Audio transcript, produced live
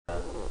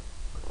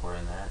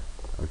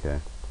Okay.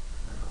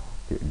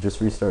 Here, just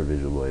restart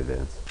Visual Boy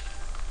Advance.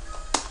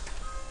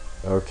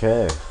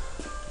 Okay.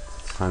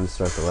 It's time to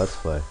start the Let's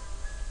Play.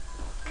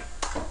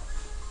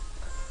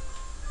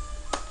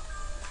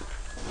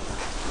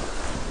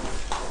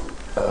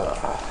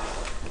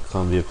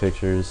 Columbia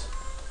Pictures.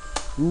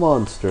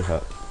 Monster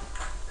Hut.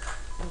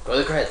 Go to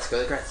the credits, go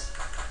to the credits.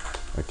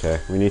 Okay,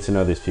 we need to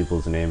know these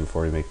people's name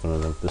before we make fun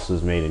of them. This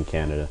was made in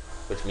Canada.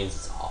 Which means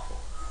it's awful.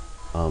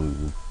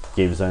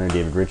 Game designer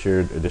David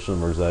Richard, additional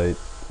Morzite,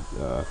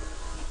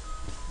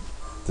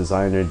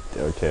 designer,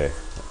 okay,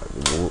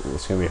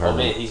 it's gonna be hard. Oh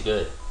man, he's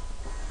good.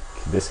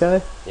 This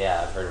guy?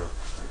 Yeah, I've heard of him.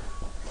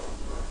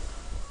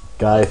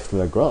 Guy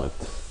Flagrant.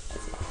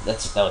 That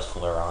was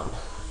Florent.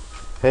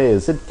 Hey,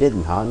 is it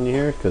getting hot in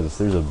here? Because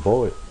there's a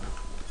boy.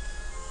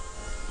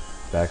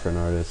 Background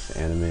artist,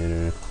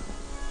 animator.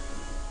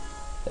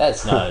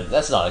 That's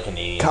not a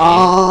Canadian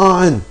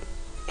Con!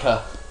 name.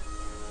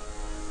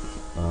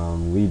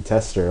 Lead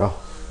tester. Oh,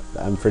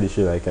 I'm pretty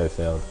sure that guy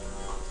failed.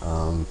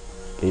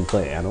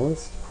 Gameplay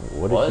analyst?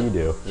 What did he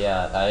do?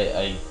 Yeah,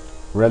 I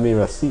Remy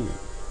Racine.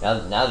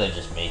 now they're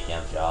just making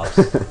up jobs.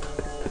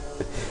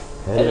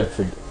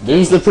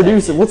 There's the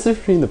producer. What's the difference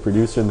between the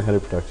producer and the head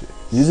of production?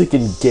 Music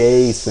and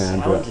gay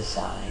soundtrack. Sound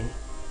design.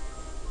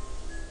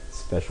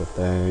 Special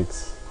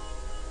thanks.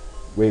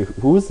 Wait,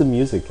 who was the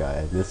music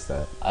guy? I missed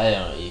that. I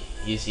don't know.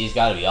 He's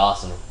got to be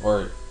awesome,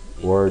 or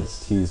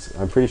he's.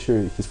 I'm pretty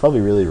sure he's probably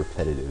really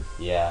repetitive.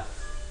 Yeah.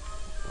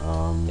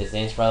 His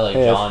name's probably like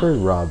hey, John. I've heard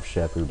Rob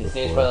Shepard before. His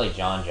name's probably like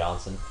John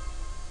Johnson.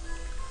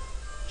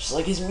 Just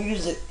like his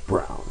music.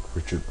 Brown,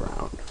 Richard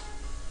Brown.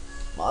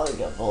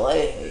 Monica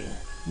Belay.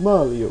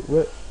 Mario,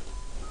 what?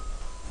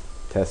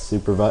 Test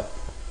supervisor.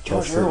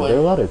 George Irwin. There are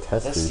a lot of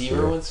testers. That's Steve here.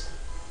 Irwin's.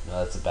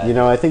 No, that's a bad. You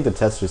know, I think the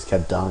testers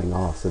kept dying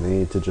off, so they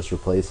need to just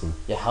replace them.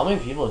 Yeah, how many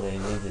people do they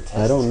need to test?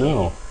 I don't this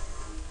know. game?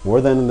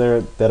 More than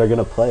that are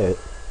gonna play it.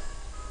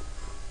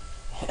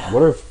 Yeah.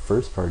 What are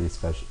first party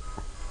special?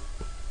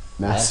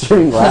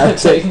 Mastering lab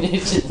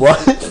technician. What?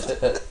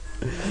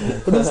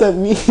 What does that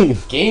mean?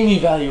 Game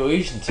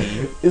evaluation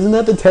team. Isn't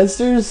that the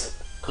testers?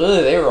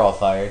 Clearly, they were all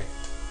fired.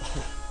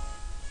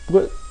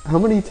 What? How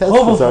many testers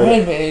Global are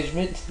brand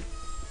management.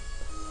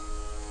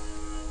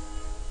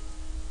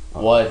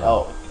 What?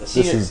 Oh, this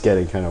is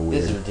getting kind of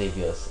weird. This is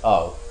ridiculous.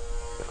 Oh,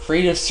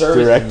 creative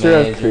services Director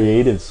manager. of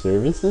Creative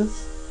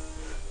Services.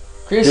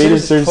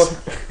 Creative services.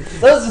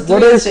 Those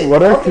What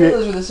are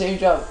those are the same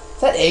job.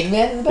 Is that Eggman in the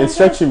background?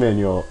 Instruction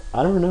manual.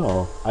 I don't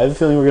know. I have a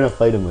feeling we're gonna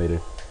fight him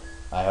later.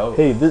 I hope.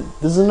 Hey, this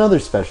is another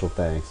special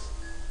thanks.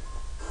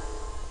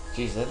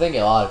 Jeez, they're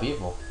thinking a lot of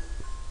people.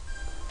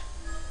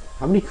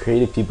 How many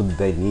creative people did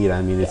they need?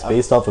 I mean, it's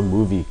based off a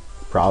movie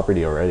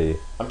property already.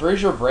 I'm pretty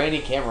sure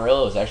Brandy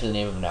Camarillo is actually the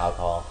name of an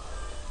alcohol.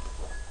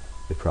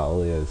 It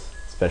probably is.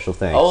 Special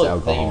thanks, Oh, alcohol.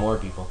 thank you, more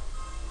people.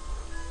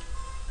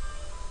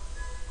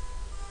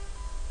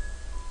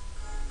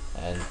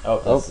 And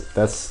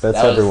that's that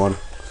everyone.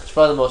 It's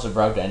probably the most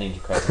abrupt ending to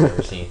credits I've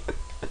ever seen.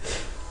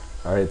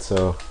 All right,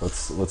 so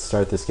let's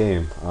start this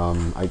game.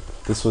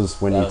 This was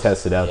when you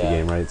tested out the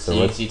game, right? So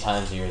you can see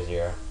time 0,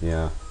 0.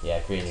 Yeah. Yeah,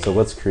 creating. So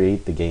let's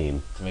create the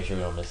game. To make sure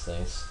we don't miss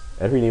things.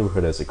 Every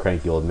neighborhood has a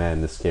cranky old man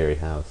in this scary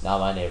house. Not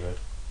my neighborhood.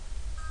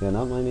 Yeah,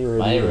 not my neighborhood.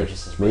 My neighborhood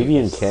just as Maybe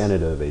rapists. in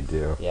Canada they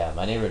do. Yeah,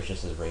 my neighborhood's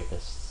just as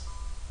rapists.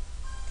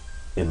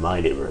 In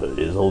my neighborhood,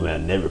 is old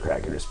man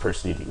Nevercracker in his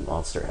person-eating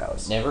monster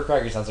house.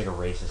 Nevercracker sounds like a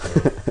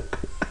racist name.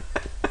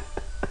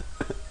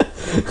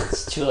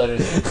 It's 2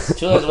 letters. It's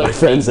 2 letters away My from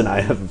friends me. and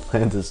I have a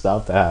plan to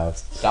stop the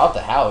house. Stop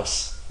the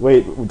house.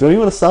 Wait, don't you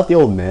want to stop the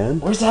old man?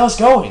 Where's the house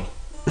going?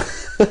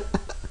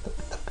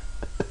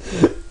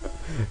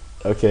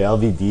 Okay, I'll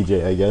be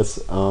DJ, I guess.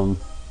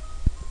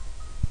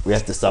 We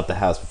have to stop the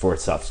house before it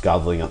stops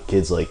gobbling up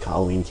kids like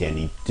Halloween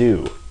candy.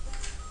 Do.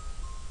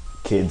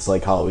 Kids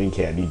like Halloween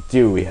candy.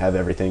 Do we have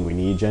everything we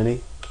need,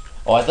 Jenny?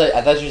 Oh, I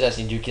thought you was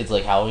asking, do kids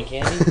like Halloween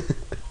candy?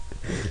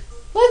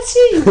 Let's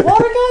see,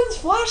 water guns,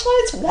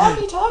 flashlights,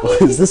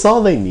 walkie-talkies. Is this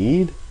all they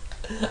need?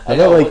 I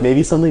know, thought like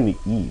maybe something to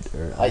eat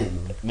or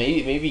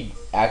maybe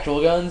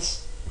actual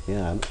guns.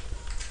 yeah.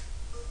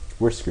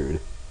 We're screwed.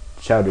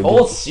 Chowder.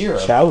 Cold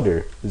syrup.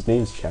 Chowder. His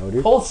name's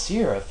Chowder. Cold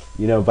syrup.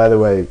 You know, by the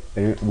way,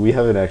 we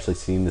haven't actually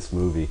seen this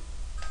movie,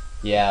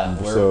 Yeah,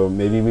 so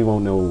maybe we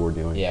won't know what we're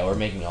doing. yeah, we're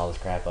making all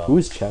this crap up. Who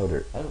is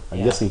Chowder? I'm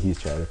yeah. guessing he's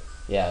Chowder.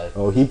 Yeah,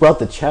 Oh, he brought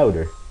the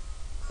chowder.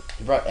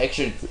 he brought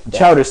extra.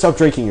 Chowder, stop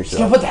drinking He's yourself.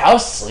 gonna put the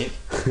house to sleep.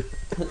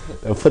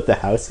 They'll put the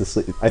house to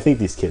sleep. I think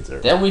these kids are.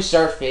 Then we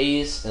start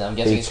phase, and I'm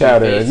guessing Hey, it's gonna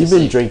be Chowder, phase have you to been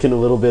sleep. drinking a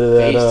little bit of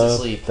Phase to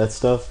sleep. that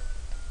stuff?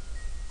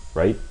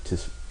 Right?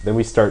 Then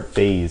we start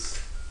phase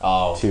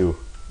Oh, 2.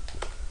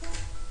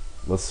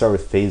 Let's start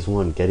with phase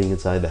 1, getting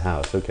inside the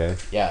house. Okay.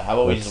 yeah. How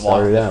about we Let's just walk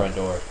start to it the out. front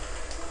door,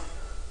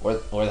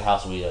 where the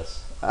house will lead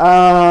us?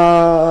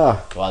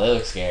 Ah! Wow, they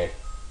look scared.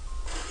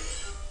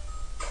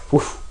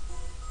 Whew,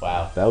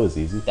 Wow, that was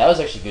easy. that was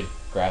actually good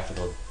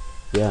graphical.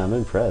 Yeah, I'm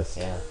impressed.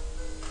 Yeah.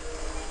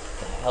 What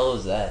the hell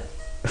is that?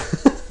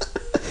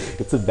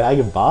 It's a bag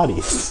of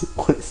bodies.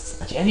 What is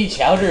that? Jenny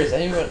Chowder, is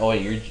anyone? Oh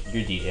wait, you're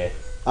DJ.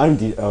 I'm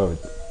oh,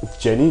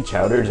 Jenny,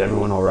 Chowder, is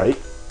everyone alright?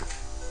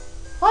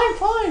 I'm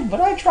fine,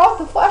 but I dropped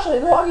the flashlight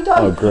in the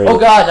walkie-talkie. Oh, great. Oh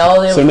god, now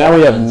all they have So is now water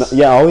we guns.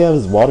 have, all we have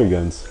is water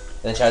guns.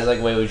 Then Chad's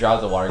like, wait, we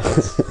dropped the water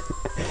guns.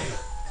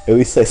 At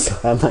least I still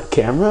have my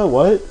camera?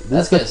 What?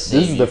 This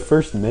is the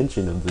first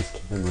mention of this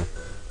camera.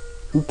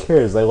 Who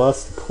cares? I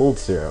lost the cold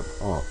syrup.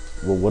 Oh,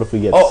 well, what if we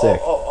get sick?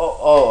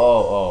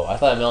 Oh. I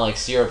thought it meant like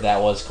syrup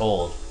that was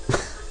cold.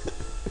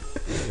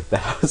 The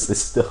house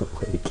is still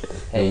awake.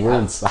 Hey, and we're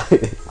inside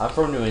it. I'm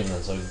from New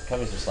England, so cut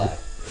me some slack.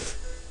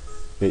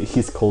 Wait,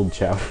 he's cold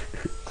Chowder.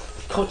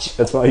 Cold Chowder.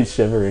 That's why he's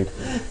shivering.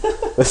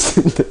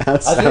 Listen, the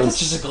house I sounds... think it's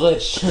just a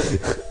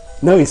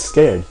glitch. No, he's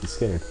scared. He's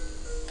scared.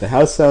 The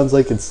house sounds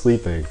like it's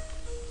sleeping.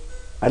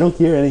 I don't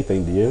hear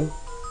anything, do you?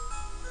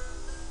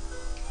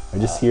 I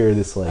just hear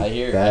this like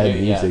bad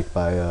music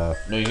by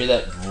No, you hear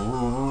that?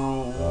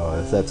 Oh,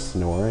 is that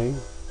snoring?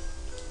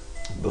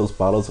 Those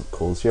bottles of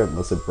cold syrup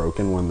must have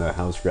broken when the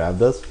house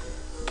grabbed us.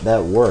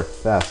 That worked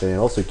fast, and it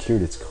also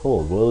cured its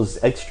cold. Well, it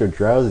was extra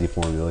drowsy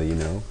formula, you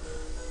know.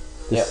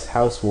 This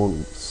house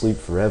won't sleep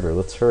forever.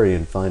 Let's hurry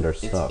and find our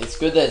stuff. It's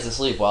good that it's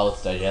asleep while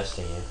it's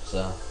digesting you,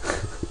 so.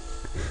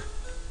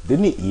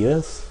 Didn't he eat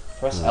us?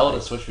 Press L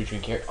to switch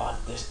between characters. Oh,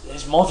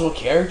 there's multiple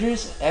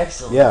characters?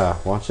 Excellent. Yeah,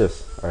 watch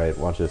this. Alright,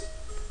 watch this.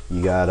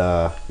 You got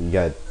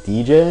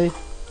DJ.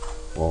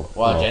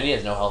 Wow, Jenny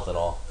has no health at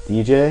all.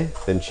 DJ,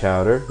 then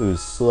Chowder, who's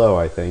slow,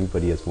 I think,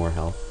 but he has more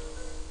health.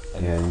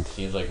 And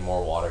seems like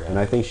more water gun. And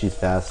I think she's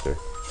faster.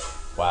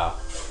 Wow.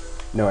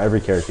 No,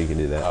 every character can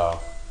do that.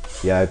 Oh.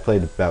 Yeah, I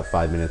played about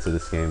 5 minutes of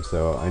this game,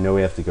 so I know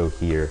we have to go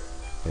here.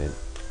 And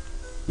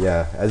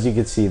yeah, as you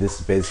can see, this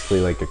is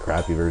basically like a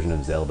crappy version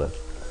of Zelda.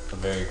 A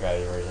very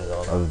crappy version of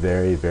Zelda. A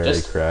very,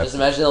 very crappy. Just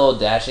imagine the little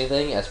dashing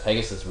thing as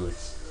Pegasus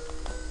boots.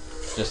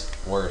 Just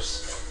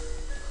worse.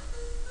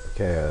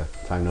 Okay,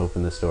 time to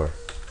open this door.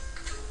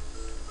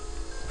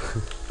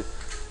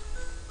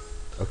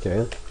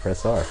 Okay,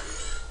 press R.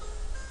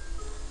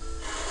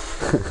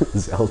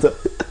 Zelda.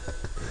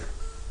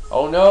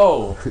 Oh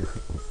no!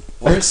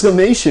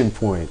 Exclamation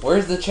point!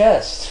 Where's the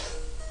chest?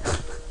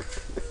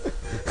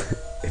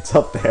 It's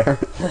up there.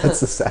 That's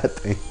the sad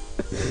thing.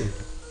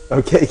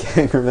 Okay,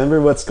 gang, remember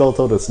what Skull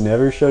told us.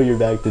 Never show your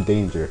back to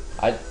danger.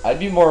 I'd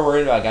be more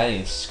worried about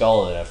getting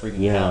skull in a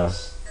freaking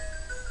house.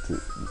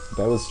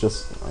 That was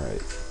just...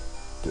 Alright.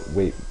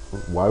 Wait,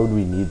 why would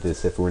we need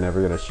this if we're never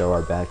going to show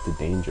our back to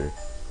danger?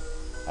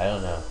 I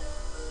don't know.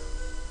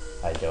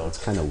 I don't.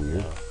 It's kind of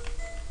weird. know.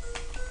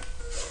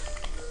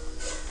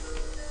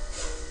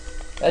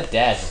 That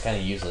dash is kind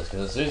of useless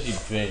because as soon as you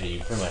finish it, you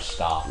pretty much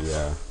stop.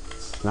 Yeah.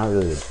 It's not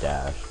really a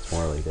dash. It's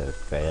more like a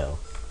fail.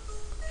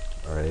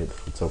 Alright,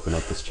 let's open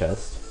up this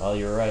chest. Oh,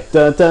 you were right.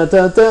 Da da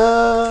da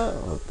da!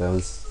 Oh, that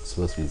was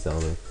supposed to be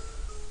Zelda.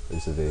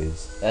 There's a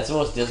vase. That's the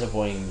most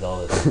disappointing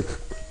Zelda.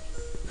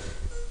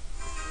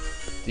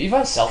 Did you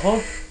find a cell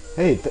phone?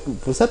 Hey,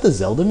 was that the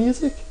Zelda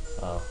music?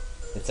 Oh.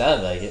 It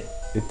sounded like it.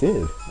 It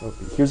did. Oh,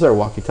 here's our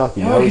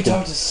walkie-talkie. Now we can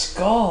talk to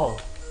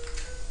Skull.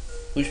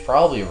 Who's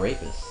probably a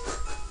rapist.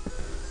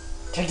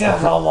 Take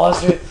that, foul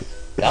monster!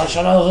 Thou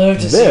shalt not live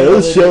to see another day.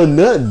 Thou shalt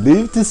not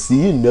live to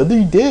see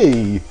another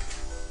day.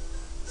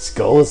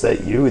 Skull, is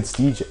that you? It's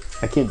DJ.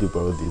 I can't do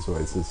both of these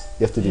voices.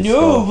 You have to do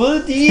Skull.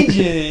 But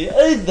DJ,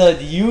 I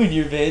thought you and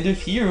your band of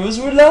heroes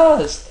were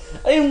lost.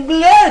 I am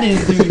glad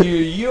to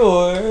hear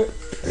your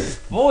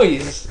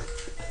voice.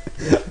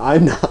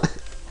 I'm not.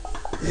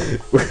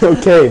 We're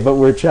okay, but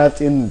we're trapped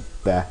in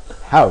the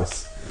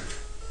house.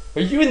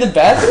 Are you in the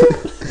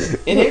bathroom?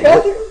 In a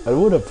bathroom? I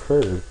would have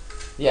heard.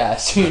 Yeah,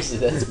 seriously,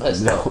 that's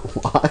messed No,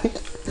 up. why?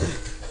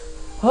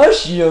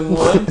 Hush, young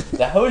one.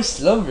 The house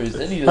slumbers.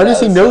 Any How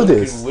does he loud know sound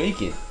this? Can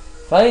wake it.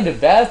 Find a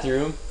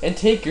bathroom and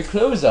take your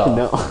clothes off.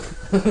 No.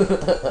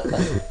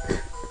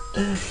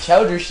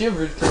 Chowder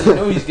shivered because you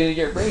know he's gonna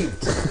get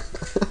raped.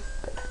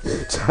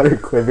 Chowder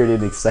quivered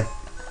in excitement.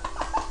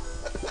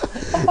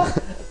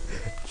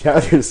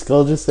 Chowder's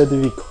Skull just said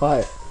to be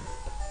quiet.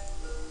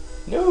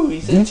 No, he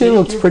said DJ take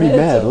looks your pretty pants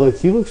mad. off. Look,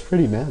 he looks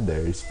pretty mad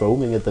there. He's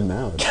foaming at the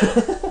mouth.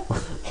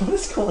 What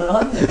is going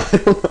on there? I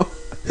don't know.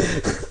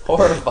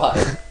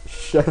 Horrified.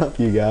 Shut up,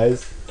 you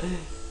guys.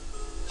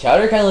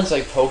 Chowder kind of looks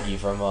like Pokey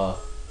from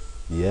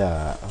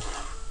Yeah.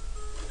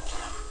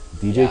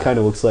 DJ kind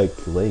of looks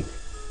like Link.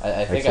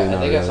 I think Actually,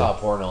 not I really. saw a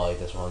porno like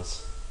this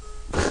once.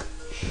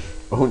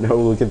 Oh no!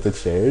 Look at the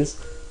chairs.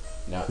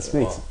 No, This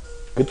makes.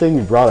 Good thing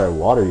we brought our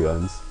water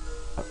guns.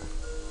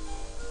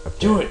 Okay.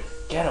 Do it.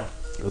 Get him.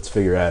 Let's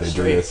figure out how to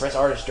do Strafe. this. Press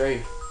R to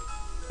strafe.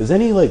 Is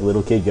any like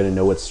little kid gonna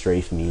know what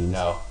strafe means?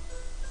 No.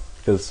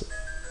 Because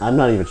I'm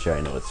not even sure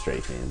I know what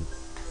strafe means.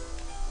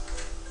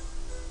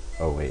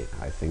 Oh wait,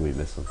 I think we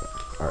missed something.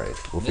 All right,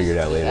 we'll figure it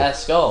out later.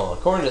 Ask Skull.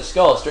 According to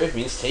Skull, strafe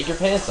means take your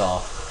pants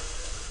off.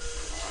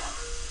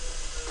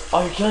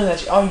 Oh, you're killing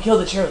that. Oh, you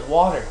killed the chair with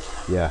water.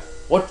 Yeah.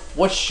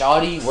 What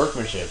shoddy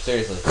workmanship?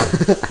 Seriously.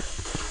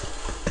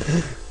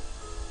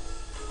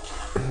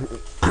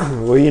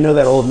 Well, you know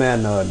that old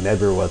man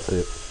never what's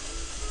it?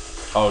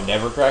 Oh,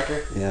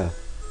 Nevercracker? Yeah.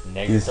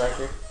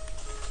 Nevercracker?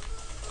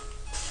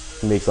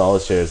 He makes all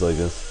his chairs like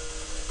this.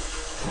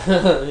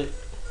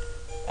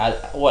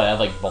 At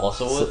like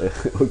balsa wood?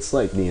 It looks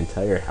like the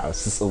entire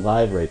house is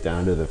alive right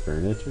down to the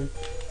furniture.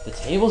 The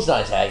table's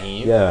not attacking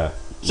you. Yeah.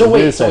 So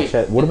wait,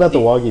 what about the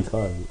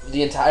walkie-talkie?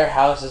 The entire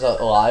house is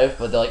alive,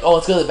 but they're like, oh,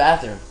 let's go to the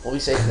bathroom. We'll be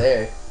safe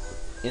there.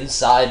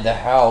 Inside the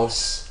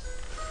house.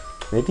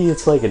 Maybe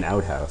it's like an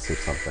outhouse or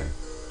something.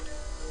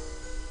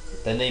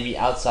 Then they'd be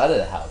outside of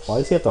the house. Why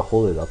does he have to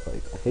hold it up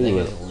like that? Hey, they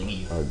can just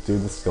leave. do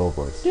the skull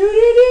voice.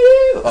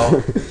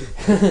 Oh.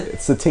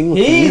 It's the tingle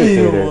Hey,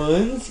 communicator. little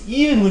ones.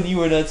 Even when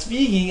you are not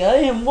speaking, I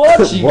am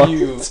watching What?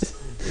 you.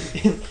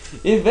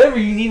 If ever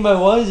you need my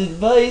wise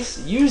advice,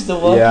 use the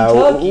Yeah,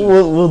 walkie-talkie.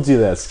 we'll do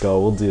that,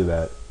 Skull. We'll do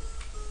that.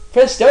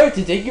 Press start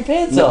to take your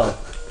pants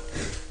off.